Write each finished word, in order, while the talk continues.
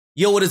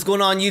Yo, what is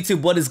going on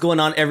YouTube? What is going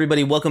on,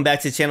 everybody? Welcome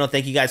back to the channel.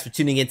 Thank you guys for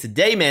tuning in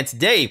today, man.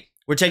 Today,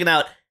 we're checking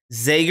out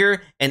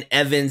ZAGER and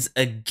EVANS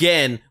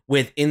again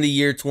with In the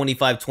Year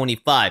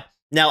 2525.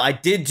 Now, I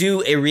did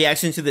do a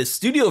reaction to the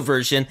studio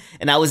version,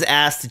 and I was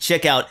asked to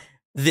check out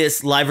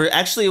this live.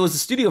 Actually, it was a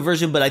studio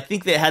version, but I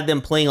think they had them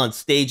playing on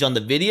stage on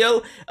the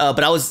video.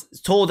 But I was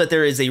told that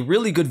there is a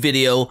really good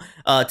video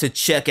to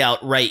check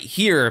out right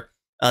here.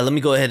 Let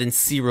me go ahead and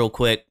see real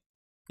quick.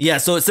 Yeah,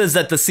 so it says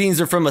that the scenes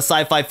are from a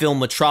sci-fi film,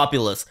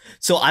 Metropolis.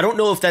 So I don't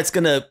know if that's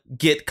gonna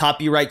get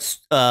copyrights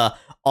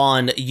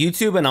on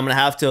YouTube, and I'm gonna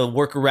have to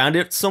work around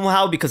it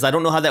somehow because I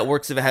don't know how that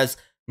works if it has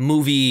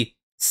movie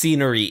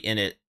scenery in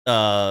it,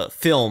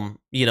 film,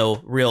 you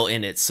know, reel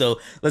in it. So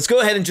let's go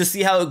ahead and just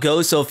see how it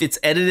goes. So if it's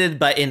edited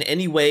by in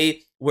any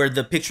way where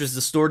the picture is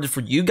distorted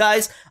for you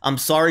guys, I'm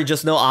sorry,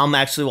 just know I'm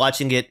actually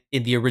watching it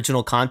in the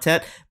original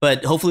content,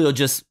 but hopefully it'll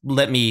just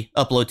let me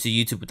upload to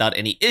YouTube without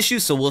any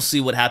issues. So we'll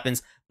see what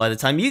happens by the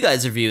time you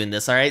guys are viewing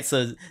this. All right,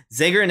 so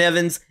ZAGER and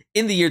EVANS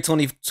in the year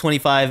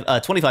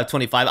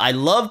 2525. I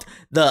loved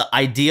the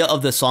idea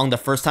of the song the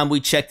first time we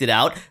checked it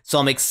out, so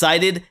I'm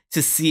excited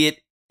to see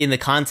it in the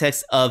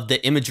context of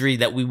the imagery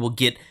that we will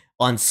get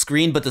on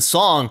screen. But the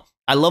song,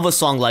 I love a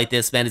song like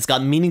this, man. It's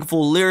got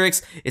meaningful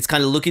lyrics. It's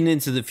kind of looking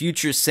into the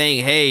future,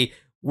 saying, hey,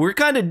 we're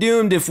kind of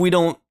doomed if we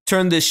don't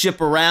turn this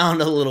ship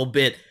around a little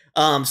bit.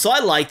 So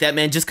I like that,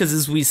 man, just because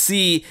as we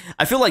see,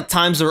 I feel like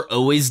times are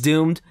always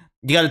doomed.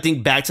 You got to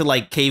think back to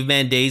like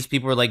caveman days.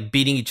 People were like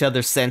beating each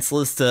other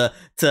senseless to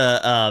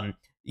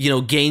you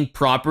know, gain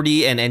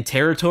property and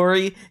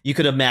territory. You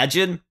could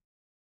imagine.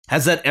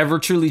 Has that ever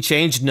truly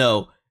changed?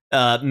 No.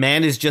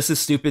 Man is just as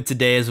stupid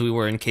today as we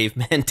were in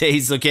caveman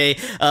days, okay?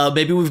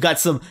 Maybe we've got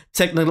some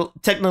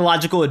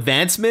technological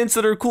advancements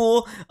that are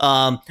cool,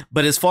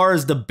 but as far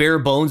as the bare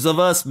bones of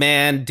us,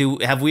 man,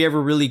 have we ever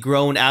really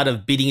grown out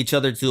of beating each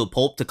other to a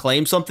pulp to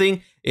claim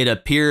something? It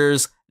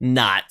appears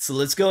not. So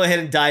let's go ahead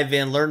and dive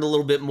in, learn a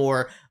little bit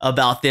more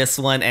about this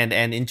one,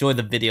 and enjoy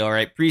the video, all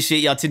right? Appreciate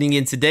y'all tuning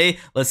in today.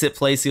 Let's hit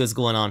play, see what's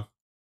going on.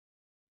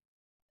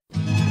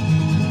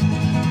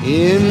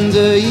 In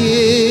the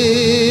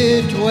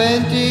year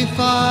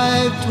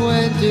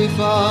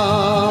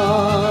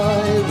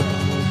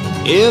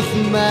 2525, if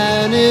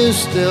man is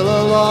still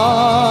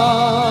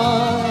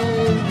alive,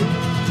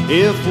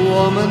 if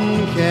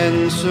woman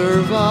can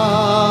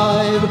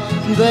survive,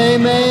 they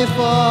may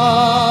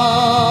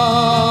find.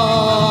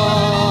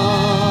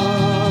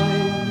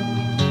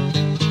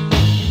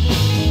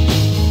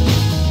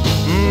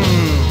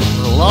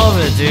 Love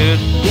it, dude.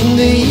 In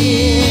the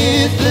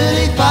year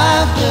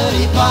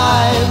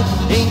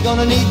 3535, ain't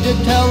gonna need to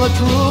tell the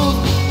truth,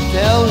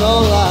 tell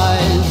no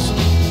lies.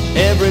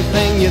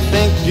 Everything you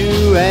think,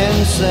 do,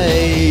 and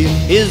say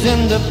is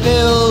in the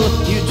pill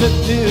you took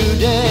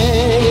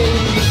today.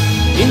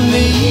 In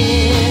the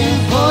year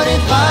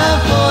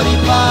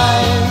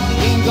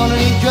 4545, ain't gonna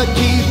need your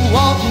teeth,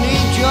 won't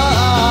need your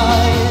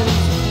eyes.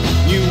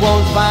 You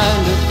won't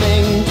find a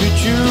thing to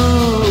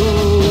chew.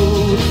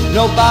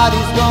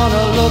 Nobody's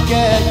gonna look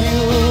at you.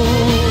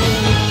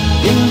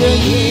 In the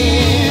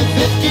year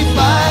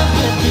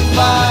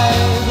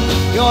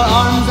 5555, your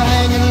arms are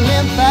hanging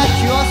limp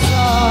at your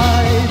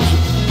sides.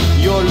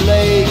 Your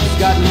legs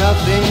got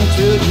nothing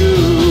to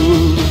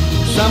do.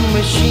 Some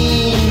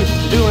machine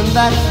doing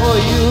that for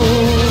you.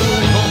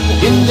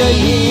 In the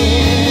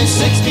year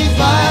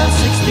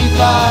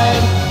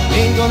 6565,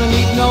 ain't gonna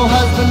need no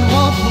husband,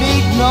 won't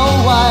need no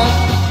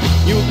wife.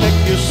 You pick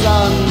your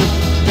son,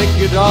 pick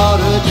your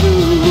daughter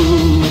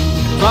too,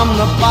 from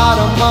the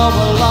bottom of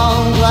a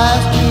long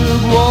glass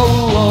tube.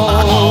 Whoa,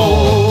 whoa.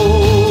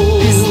 Oh,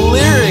 these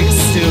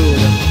lyrics, dude.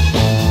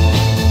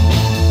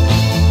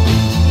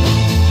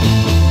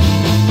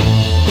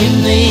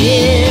 In the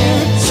year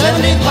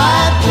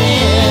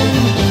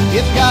 7510,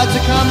 if God's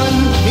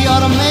a-coming, he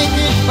ought to make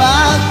it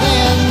by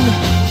then.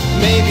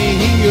 Maybe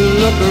he'll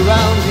look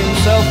around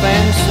himself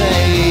and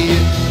say,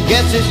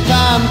 guess it's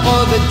time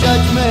for the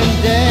judgment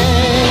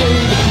day.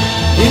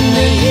 In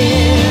the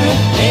year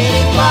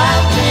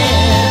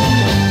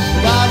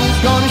 8510, God is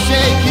gonna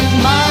shake his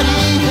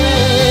mighty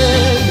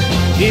head.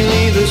 He'll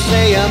either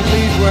say, I'm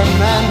pleased where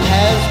man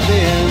has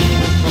been,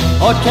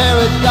 or tear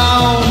it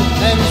down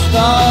and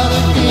start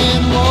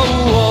again.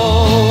 Whoa, whoa.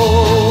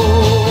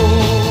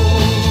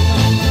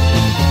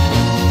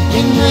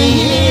 In the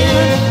year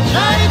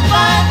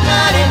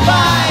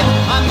 9595,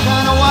 I'm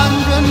kinda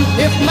wondering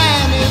if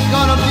man is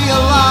gonna be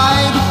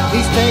alive.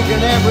 He's taken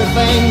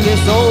everything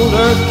this old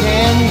earth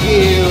can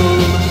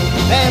give,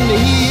 and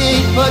he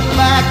ain't put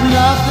back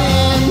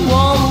nothing.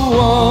 Whoa,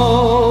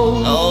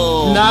 whoa.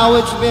 Oh. Now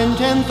it's been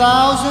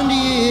 10,000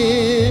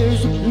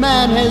 years.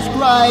 Man has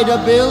cried a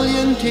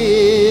billion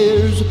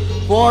tears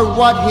for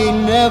what he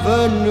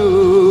never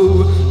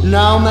knew.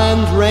 Now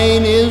man's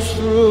reign is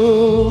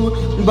through,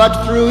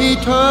 but through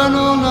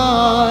eternal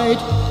night,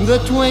 the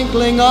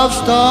twinkling of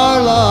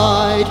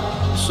starlight,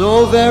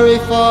 so very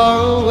far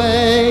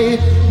away,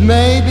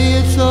 maybe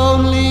it's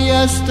only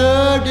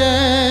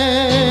yesterday.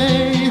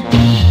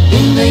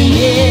 In the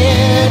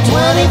year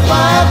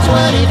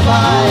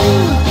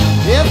 2525,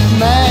 if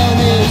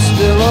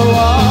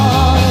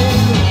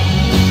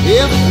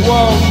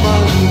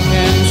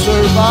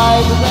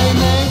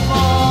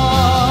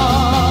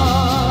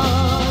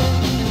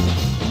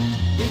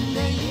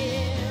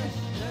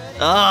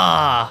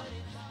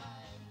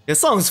This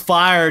song's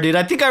fire, dude.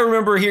 I think I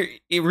remember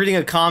reading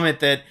a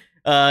comment that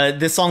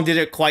this song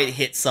didn't quite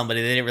hit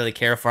somebody. They didn't really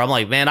care for. I'm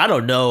like, man, I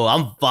don't know.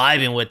 I'm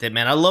vibing with it,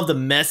 man. I love the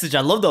message.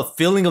 I love the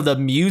feeling of the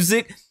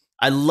music.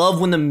 I love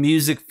when the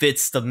music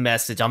fits the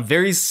message. I'm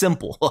very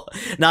simple.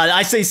 Now,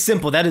 I say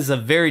simple. That is a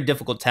very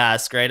difficult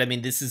task, right? I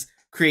mean, this is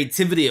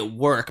creativity at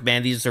work,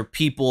 man. These are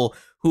people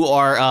who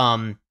are,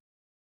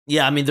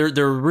 yeah, I mean,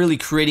 they're really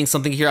creating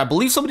something here. I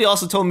believe somebody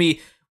also told me,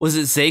 was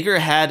it ZAGER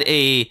had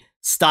a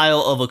style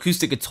of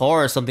acoustic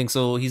guitar or something,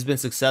 so he's been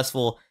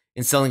successful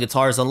in selling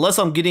guitars. Unless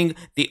I'm getting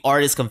the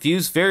artist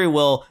confused, very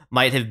well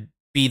might have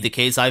be the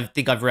case. I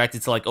think I've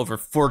reacted to like over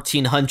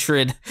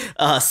 1,400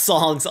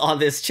 songs on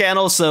this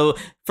channel, so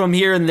from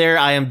here and there,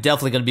 I am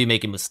definitely going to be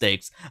making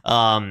mistakes.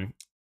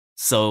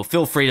 So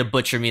feel free to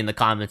butcher me in the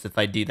comments if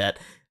I do that.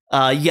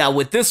 Yeah,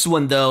 with this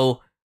one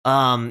though,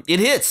 it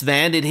hits,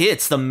 man. It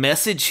hits. The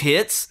message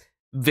hits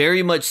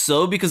very much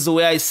so, because the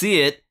way I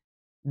see it,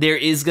 there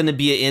is going to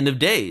be an end of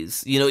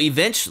days, you know,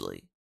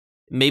 eventually.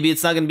 Maybe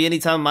it's not going to be any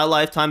time in my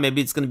lifetime. Maybe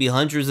it's going to be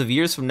hundreds of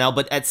years from now.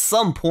 But at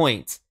some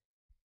point,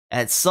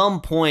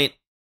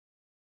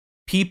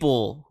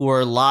 people who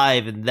are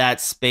alive in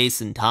that space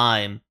and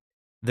time,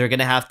 they're going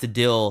to have to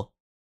deal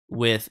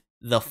with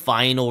the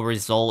final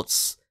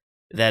results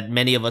that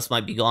many of us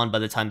might be gone by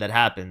the time that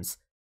happens.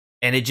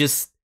 And it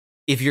just,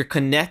 if you're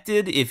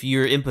connected, if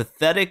you're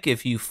empathetic,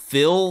 if you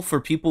feel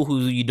for people who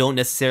you don't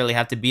necessarily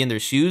have to be in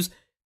their shoes,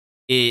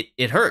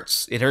 it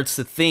hurts. It hurts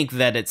to think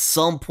that at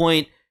some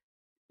point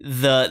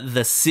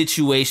the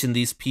situation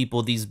these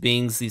people, these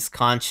beings, these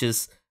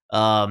conscious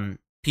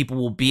people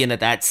will be in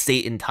at that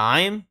state in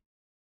time,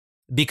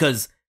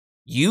 because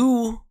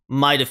you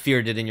might have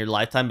feared it in your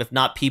lifetime. If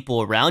not,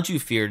 people around you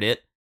feared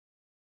it.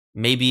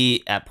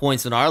 Maybe at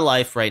points in our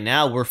life right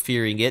now we're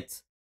fearing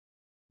it,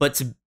 but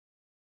to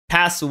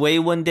pass away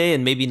one day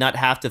and maybe not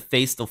have to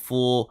face the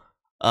full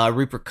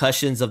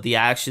repercussions of the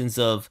actions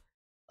of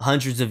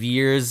hundreds of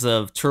years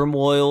of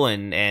turmoil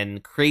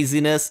and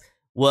craziness,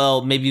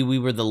 well, maybe we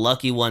were the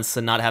lucky ones to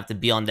not have to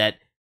be on that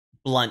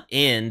blunt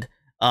end.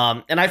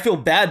 And I feel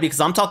bad because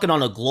I'm talking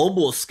on a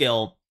global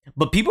scale,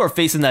 but people are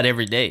facing that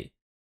every day.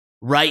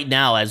 Right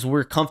now, as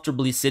we're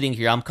comfortably sitting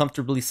here, I'm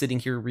comfortably sitting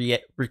here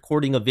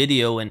recording a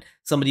video, and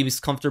somebody was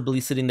comfortably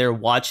sitting there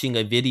watching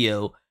a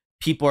video.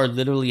 People are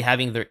literally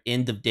having their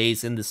end of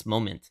days in this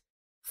moment,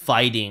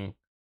 fighting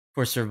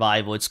for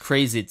survival. It's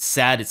crazy. It's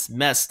sad. It's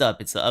messed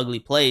up. It's an ugly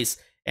place.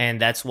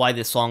 And that's why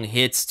this song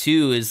hits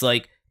too, is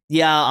like,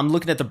 yeah, I'm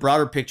looking at the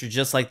broader picture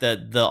just like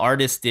the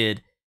artist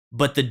did,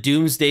 but the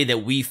doomsday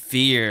that we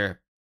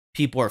fear,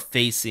 people are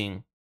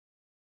facing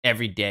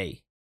every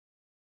day.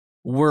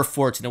 We're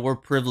fortunate, we're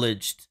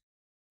privileged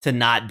to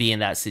not be in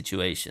that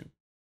situation.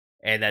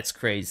 And that's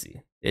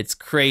crazy. It's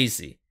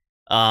crazy.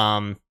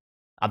 I'm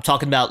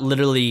talking about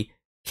literally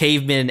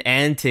caveman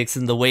antics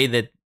and the way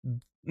that,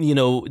 you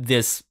know,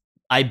 this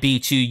I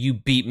beat you, you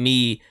beat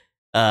me,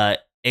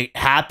 it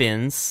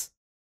happens.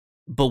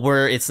 But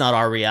it's not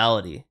our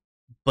reality,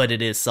 but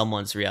it is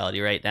someone's reality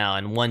right now.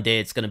 And one day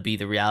it's going to be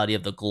the reality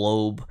of the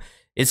globe.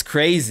 It's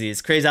crazy.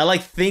 It's crazy. I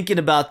like thinking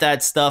about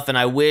that stuff. And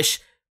I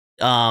wish,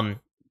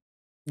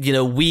 you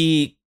know,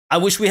 I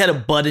wish we had a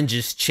button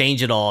just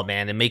change it all,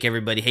 man, and make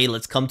everybody, hey,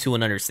 let's come to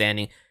an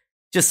understanding.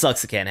 Just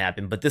sucks it can't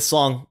happen. But this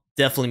song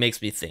definitely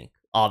makes me think,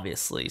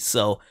 obviously.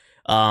 So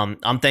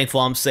I'm thankful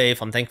I'm safe.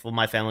 I'm thankful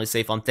my family's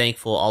safe. I'm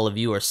thankful all of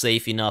you are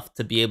safe enough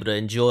to be able to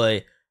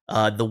enjoy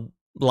the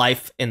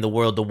life in the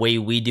world the way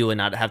we do and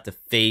not have to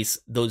face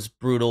those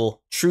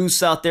brutal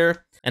truths out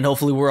there. And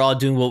hopefully we're all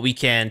doing what we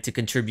can to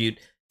contribute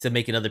to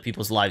making other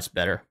people's lives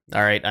better.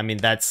 All right. I mean,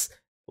 that's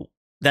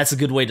a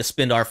good way to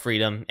spend our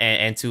freedom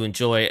and to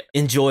enjoy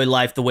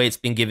life the way it's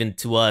been given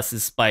to us,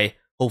 is by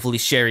hopefully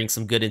sharing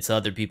some good into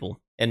other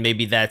people. And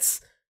maybe that's,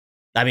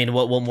 I mean,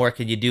 what more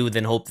can you do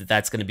than hope that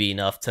that's going to be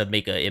enough to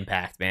make an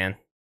impact, man?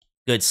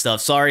 Good stuff.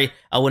 Sorry,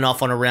 I went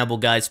off on a ramble,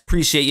 guys.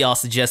 Appreciate y'all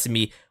suggesting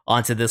me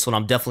onto this one.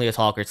 I'm definitely a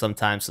talker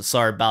sometimes, so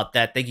sorry about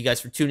that. Thank you guys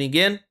for tuning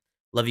in.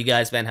 Love you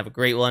guys, man. Have a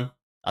great one.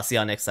 I'll see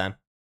y'all next time.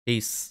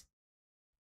 Peace.